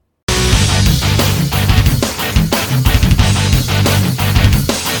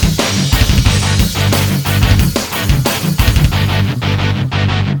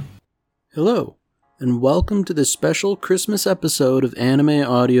Hello, and welcome to this special Christmas episode of Anime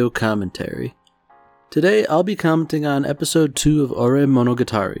Audio Commentary. Today I'll be commenting on episode 2 of Ore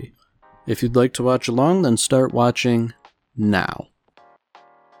Monogatari. If you'd like to watch along, then start watching now.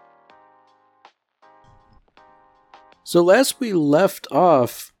 So last we left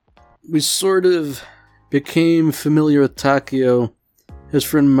off, we sort of became familiar with Takeo, his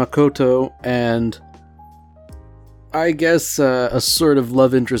friend Makoto, and I guess a sort of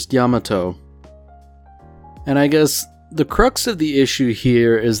love interest Yamato. And I guess the crux of the issue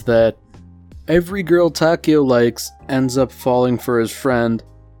here is that every girl Takeo likes ends up falling for his friend,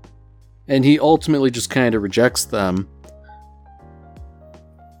 and he ultimately just kind of rejects them.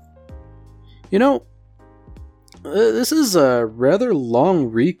 You know, this is a rather long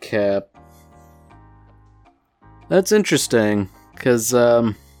recap. That's interesting, because,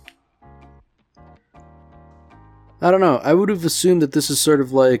 I don't know, I would have assumed that this is sort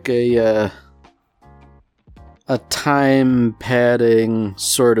of like a time padding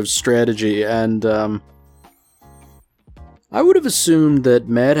sort of strategy, and I would have assumed that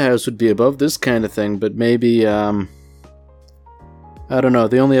Madhouse would be above this kind of thing, but maybe, I don't know,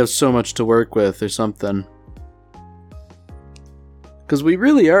 they only have so much to work with or something. Because we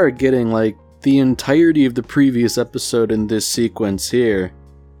really are getting, like, the entirety of the previous episode in this sequence here.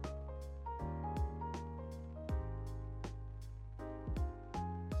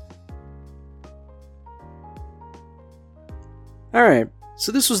 Alright,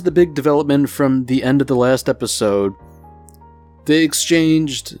 so this was the big development from the end of the last episode. They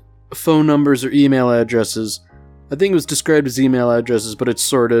exchanged phone numbers or email addresses. I think it was described as email addresses, but it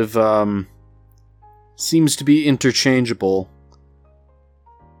sort of, seems to be interchangeable.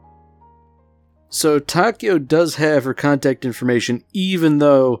 So Takeo does have her contact information, even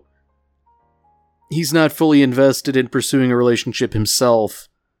though he's not fully invested in pursuing a relationship himself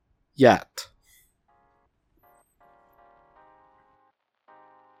yet.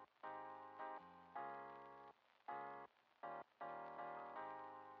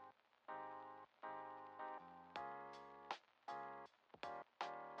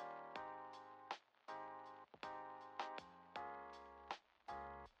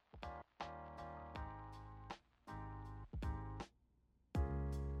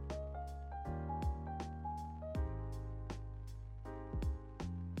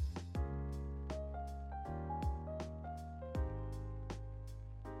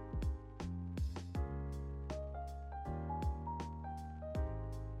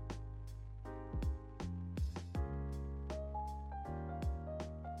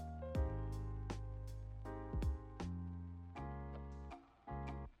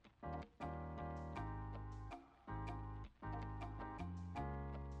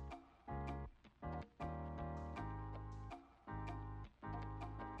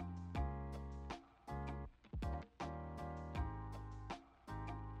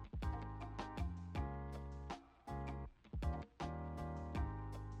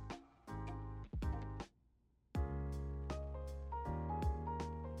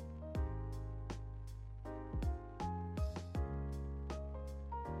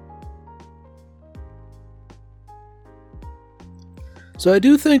 So I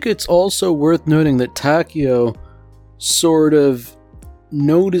do think it's also worth noting that Takeo sort of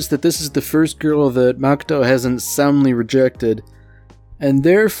noticed that this is the first girl that Makoto hasn't soundly rejected, and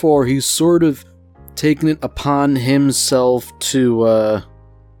therefore he's sort of taken it upon himself to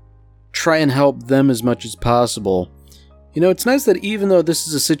try and help them as much as possible. You know, it's nice that even though this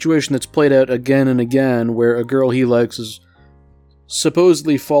is a situation that's played out again and again, where a girl he likes has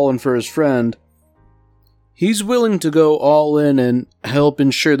supposedly fallen for his friend, he's willing to go all in and help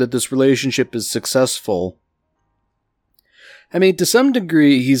ensure that this relationship is successful. I mean, to some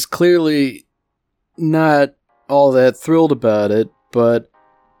degree, he's clearly not all that thrilled about it, but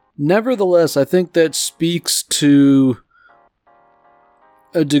nevertheless, I think that speaks to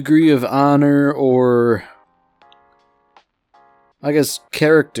a degree of honor or, I guess,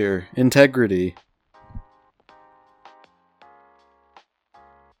 character, integrity.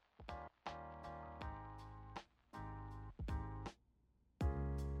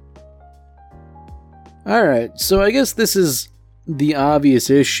 Alright, so I guess this is the obvious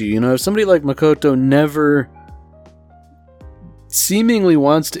issue. You know, if somebody like Makoto never seemingly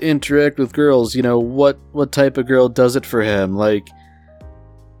wants to interact with girls, you know, what type of girl does it for him? Like,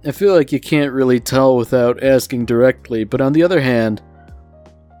 I feel like you can't really tell without asking directly, but on the other hand,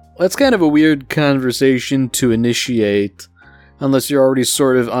 that's kind of a weird conversation to initiate, unless you're already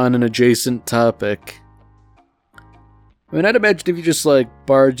sort of on an adjacent topic. I mean, I'd imagine if you just, like,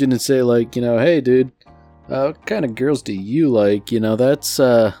 barge in and say, like, you know, hey, dude, what kind of girls do you like? You know, that's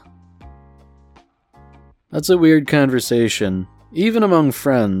That's a weird conversation, even among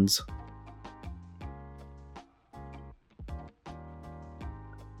friends.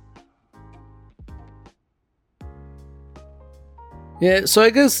 Yeah, so I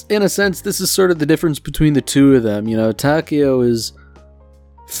guess, in a sense, this is sort of the difference between the two of them. You know, Takeo is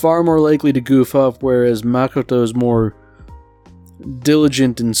far more likely to goof up, whereas Makoto is more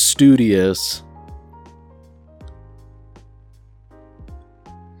diligent and studious.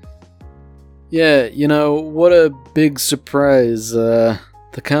 Yeah, you know, what a big surprise. The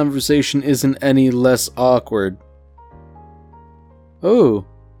conversation isn't any less awkward. Oh.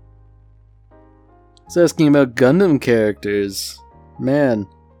 It's asking about Gundam characters. Man.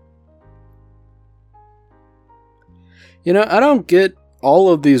 You know, I don't get all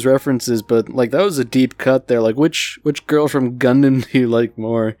of these references, but, like, that was a deep cut there. Like, which girl from Gundam do you like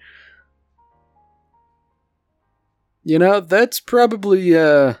more? You know, that's probably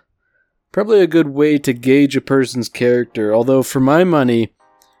a good way to gauge a person's character. Although, for my money,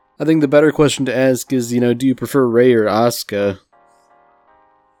 I think the better question to ask is, you know, do you prefer Rei or Asuka?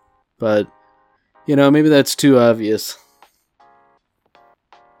 But, you know, maybe that's too obvious.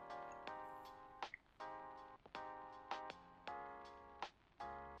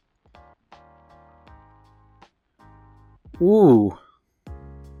 Ooh.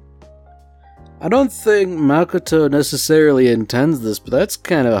 I don't think Makoto necessarily intends this, but that's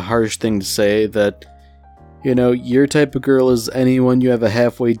kind of a harsh thing to say, that, you know, your type of girl is anyone you have a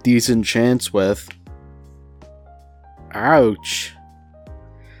halfway decent chance with. Ouch.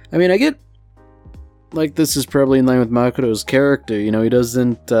 I mean, I get, like, this is probably in line with Makoto's character, you know, he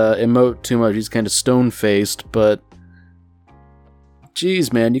doesn't emote too much, he's kind of stone-faced, but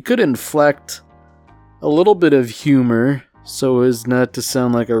geez, man, you could inflect a little bit of humor so as not to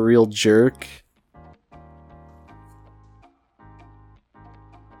sound like a real jerk.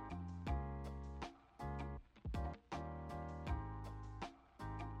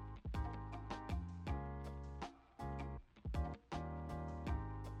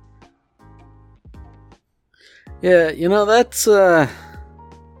 Yeah, you know, that's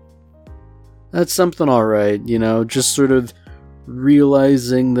something alright, you know, just sort of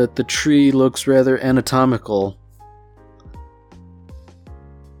realizing that the tree looks rather anatomical.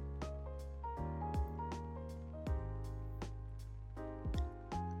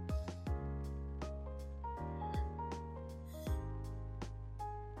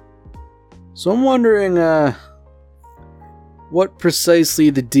 So I'm wondering, what precisely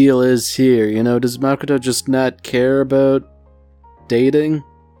the deal is here, you know, does Makoto just not care about dating?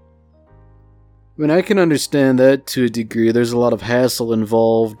 I mean, I can understand that to a degree, there's a lot of hassle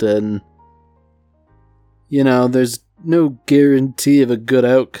involved, and, you know, there's no guarantee of a good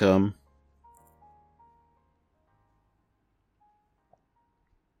outcome.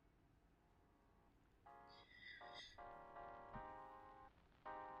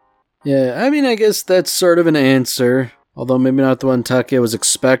 Yeah, I mean, I guess that's sort of an answer, although maybe not the one Takeo was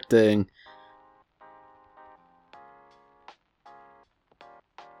expecting.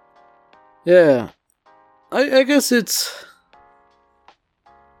 Yeah, I guess it's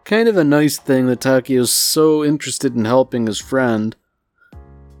kind of a nice thing that Takeo's so interested in helping his friend.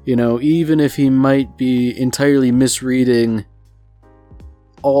 You know, even if he might be entirely misreading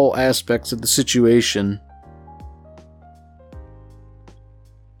all aspects of the situation.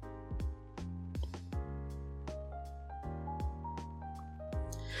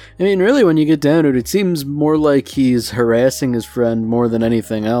 I mean, really, when you get down to it, it seems more like he's harassing his friend more than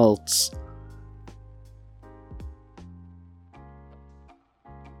anything else.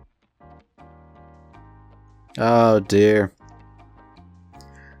 Oh dear.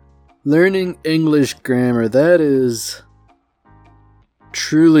 Learning English grammar, that is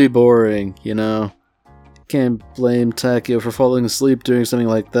truly boring, you know. Can't blame Takeo for falling asleep doing something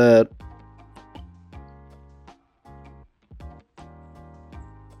like that.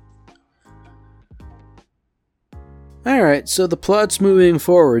 Alright, so the plot's moving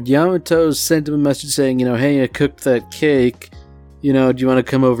forward. Yamato's sent him a message saying, you know, hey, I cooked that cake. You know, do you want to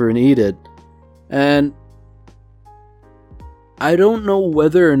come over and eat it? And I don't know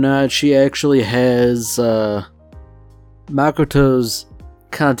whether or not she actually has Makoto's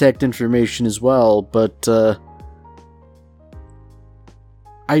contact information as well, but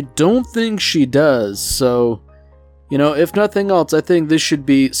I don't think she does. So, you know, if nothing else, I think this should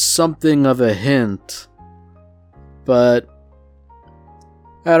be something of a hint. But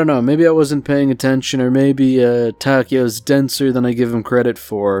I don't know, maybe I wasn't paying attention, or maybe Takeo's denser than I give him credit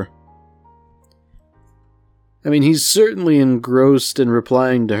for. I mean, he's certainly engrossed in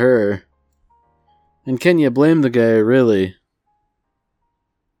replying to her. And can you blame the guy, really?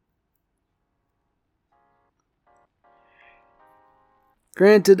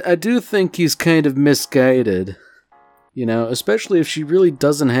 Granted, I do think he's kind of misguided, especially if she really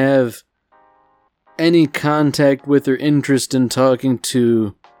doesn't have any contact with or interest in talking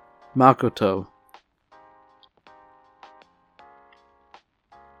to Makoto.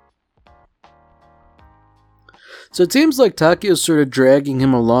 So it seems like Takeo's sort of dragging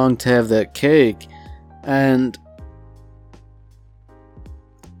him along to have that cake, and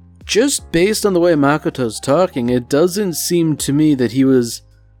just based on the way Makoto's talking, it doesn't seem to me that he was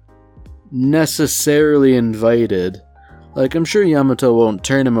necessarily invited. Like, I'm sure Yamato won't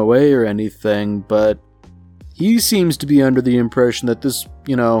turn him away or anything, but he seems to be under the impression that this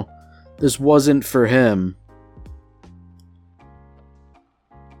wasn't for him.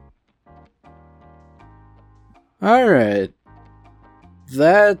 Alright.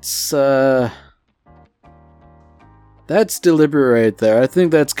 That's deliberate right there. I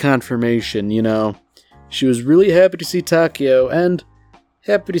think that's confirmation, She was really happy to see Takeo, and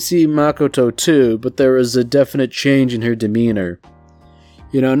happy to see Makoto too, but there was a definite change in her demeanor.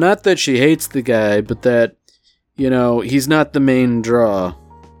 Not that she hates the guy, but that, he's not the main draw.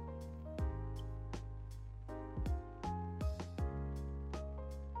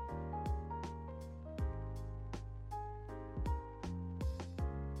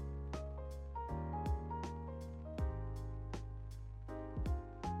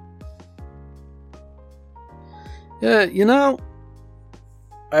 Yeah,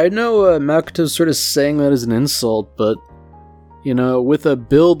 I know Makoto's sort of saying that as an insult, but, with a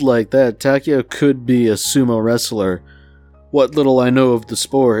build like that, Takeo could be a sumo wrestler. What little I know of the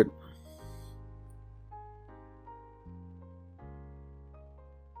sport.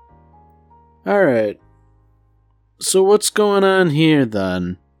 Alright. So what's going on here,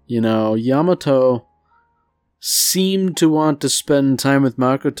 then? Yamato seemed to want to spend time with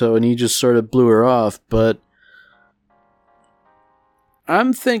Makoto, and he just sort of blew her off, but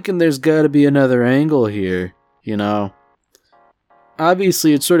I'm thinking there's gotta be another angle here,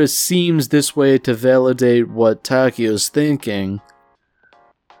 Obviously, it sort of seems this way to validate what Takeo's thinking.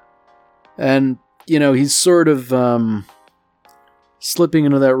 And, he's sort of, slipping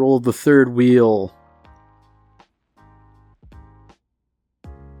into that role of the third wheel.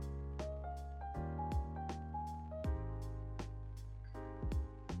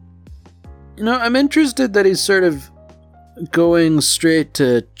 I'm interested that he's sort of going straight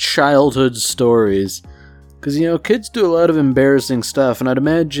to childhood stories, because kids do a lot of embarrassing stuff, and I'd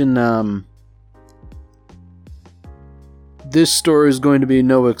imagine this story is going to be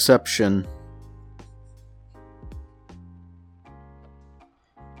no exception.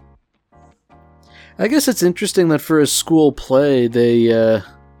 I guess it's interesting that for a school play they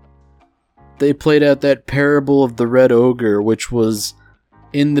played out that parable of the Red Ogre, which was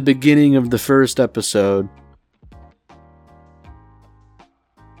in the beginning of the first episode.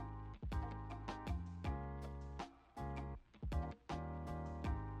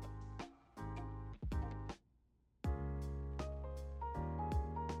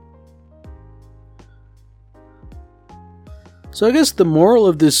 So I guess the moral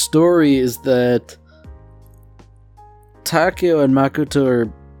of this story is that Takeo and Makoto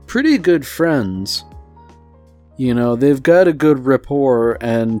are pretty good friends. They've got a good rapport,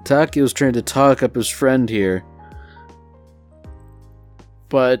 and Takeo's trying to talk up his friend here.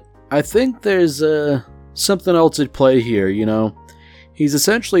 But I think there's something else at play here, He's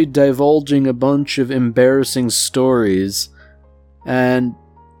essentially divulging a bunch of embarrassing stories, and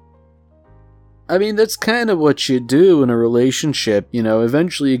I mean, that's kind of what you do in a relationship,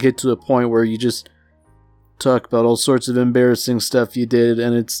 Eventually you get to a point where you just talk about all sorts of embarrassing stuff you did,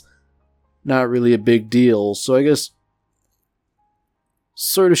 and it's not really a big deal. So I guess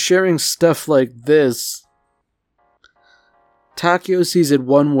sort of sharing stuff like this, Takeo sees it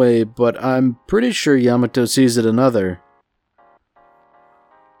one way, but I'm pretty sure Yamato sees it another.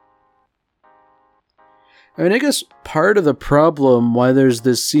 I mean, I guess part of the problem why there's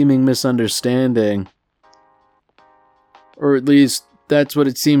this seeming misunderstanding, or at least that's what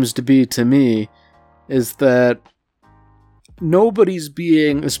it seems to be to me, is that nobody's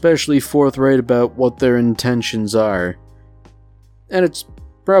being especially forthright about what their intentions are. And it's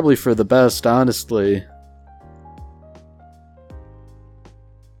probably for the best, honestly.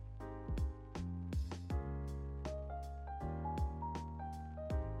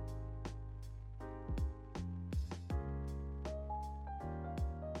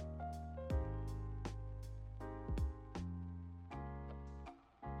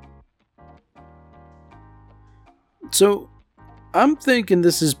 So, I'm thinking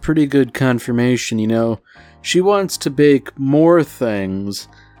this is pretty good confirmation, She wants to bake more things,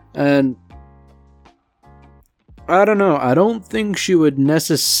 and I don't know. I don't think she would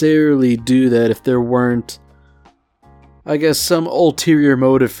necessarily do that if there weren't, I guess, some ulterior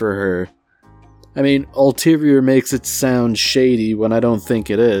motive for her. I mean, ulterior makes it sound shady when I don't think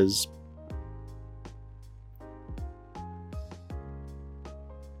it is.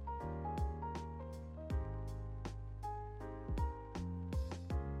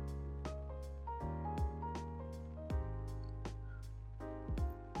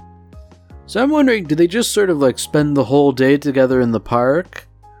 So I'm wondering, did they just sort of like spend the whole day together in the park?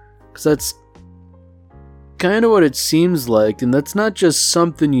 Because that's kind of what it seems like, and that's not just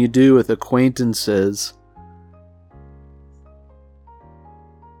something you do with acquaintances.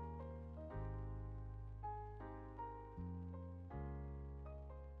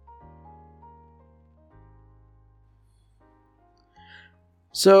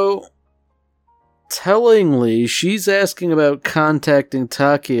 So, tellingly, she's asking about contacting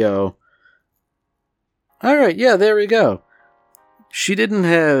Takeo. Alright, yeah, there we go. She didn't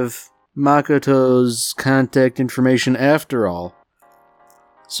have Makoto's contact information after all.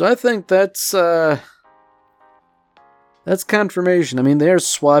 So I think that's confirmation. I mean, they're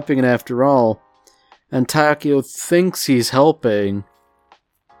swapping it after all. And Takeo thinks he's helping.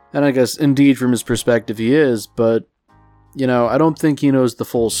 And I guess, indeed, from his perspective, he is, but, you know, I don't think he knows the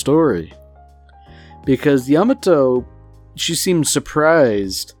full story. Because Yamato, she seemed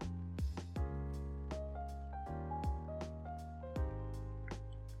surprised.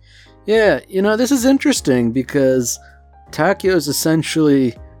 Yeah, you know, this is interesting because Takeo is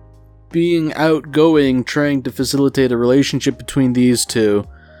essentially being outgoing, trying to facilitate a relationship between these two.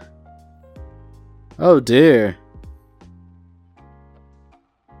 Oh dear.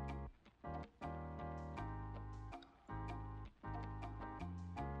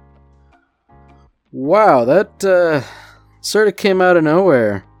 Wow, that sort of came out of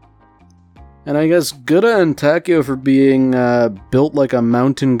nowhere. And I guess good on Takeo for being built like a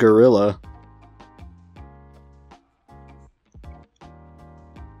mountain gorilla.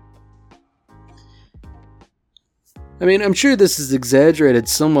 I mean, I'm sure this is exaggerated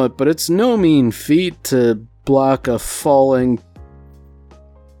somewhat, but it's no mean feat to block a falling...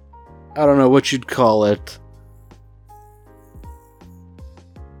 I don't know what you'd call it.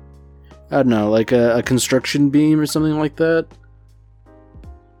 I don't know, like a construction beam or something like that?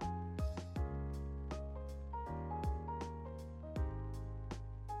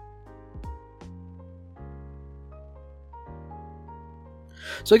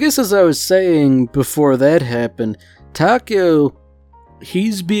 So I guess as I was saying before that happened, Takeo,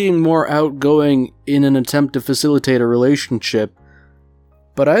 he's being more outgoing in an attempt to facilitate a relationship,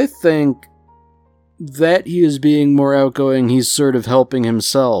 but I think that he is being more outgoing, he's sort of helping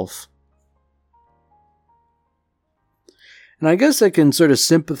himself. And I guess I can sort of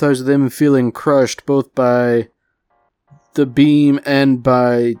sympathize with him feeling crushed both by the beam and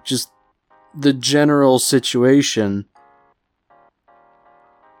by just the general situation.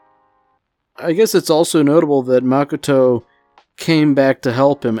 I guess it's also notable that Makoto came back to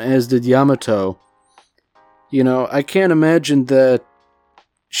help him, as did Yamato. You know, I can't imagine that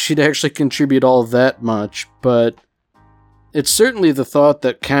she'd actually contribute all that much, but it's certainly the thought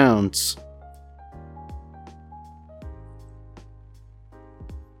that counts.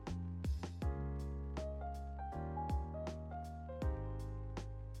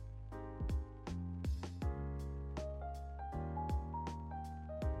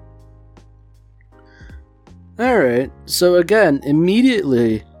 Alright, so again,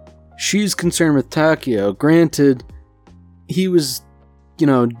 immediately, she's concerned with Takeo. Granted, he was, you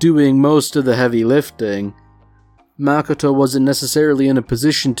know, doing most of the heavy lifting. Makoto wasn't necessarily in a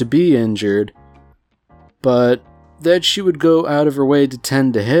position to be injured, but that she would go out of her way to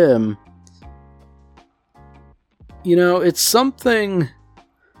tend to him, you know, it's something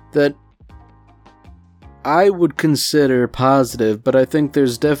that I would consider positive, but I think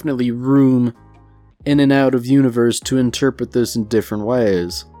there's definitely room in and out of universe to interpret this in different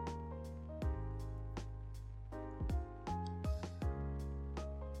ways.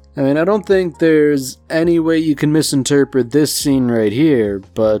 I mean, I don't think there's any way you can misinterpret this scene right here,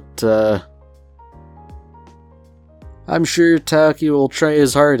 but I'm sure Taki will try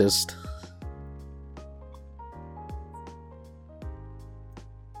his hardest.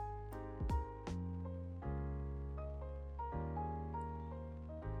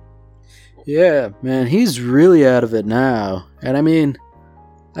 Yeah, man, he's really out of it now. And I mean,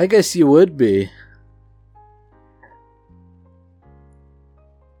 I guess you would be.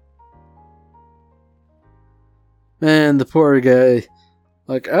 Man, the poor guy.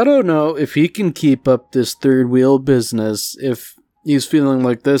 Like, I don't know if he can keep up this third wheel business if he's feeling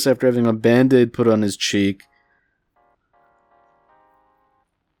like this after having a band-aid put on his cheek.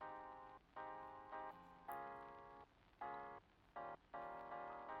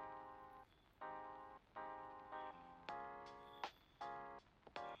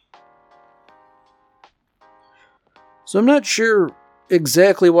 So I'm not sure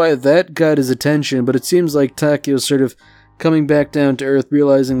exactly why that got his attention, but it seems like Takeo's sort of coming back down to earth,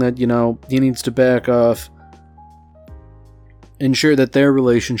 realizing that, he needs to back off, ensure that their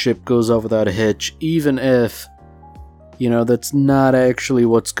relationship goes off without a hitch, even if, that's not actually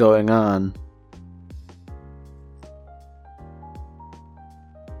what's going on.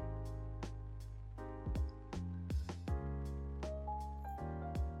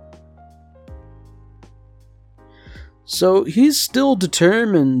 So he's still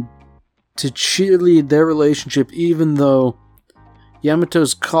determined to cheerlead their relationship, even though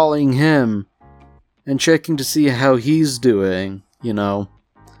Yamato's calling him and checking to see how he's doing,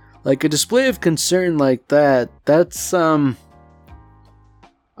 Like, a display of concern like that's, I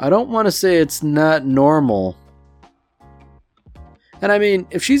don't want to say it's not normal. And I mean,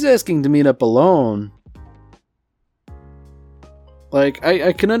 if she's asking to meet up alone, like,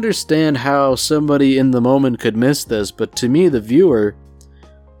 I can understand how somebody in the moment could miss this, but to me, the viewer,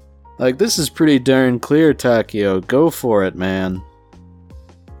 like, this is pretty darn clear, Takeo. Go for it, man.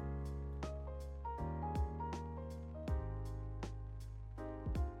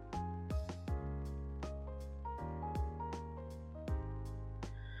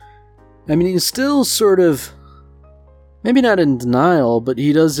 I mean, he's still sort of, maybe not in denial, but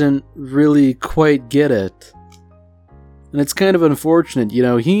he doesn't really quite get it. And it's kind of unfortunate,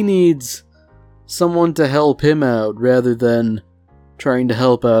 he needs someone to help him out rather than trying to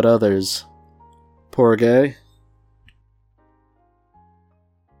help out others. Poor guy.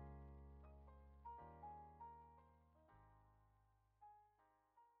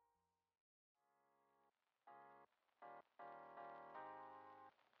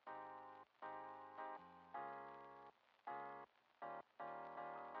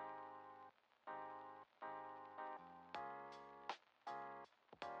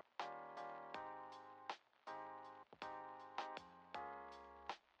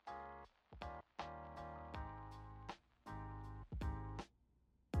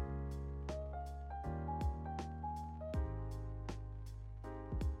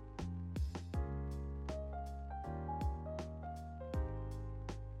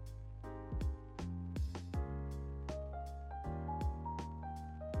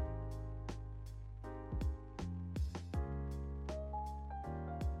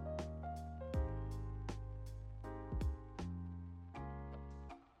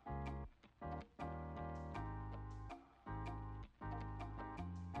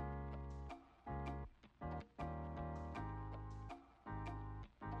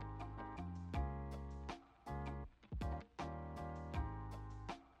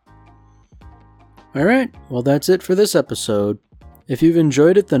 Alright, well that's it for this episode. If you've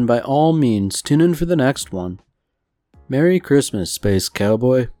enjoyed it, then by all means, tune in for the next one. Merry Christmas, Space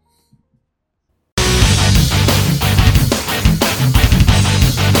Cowboy.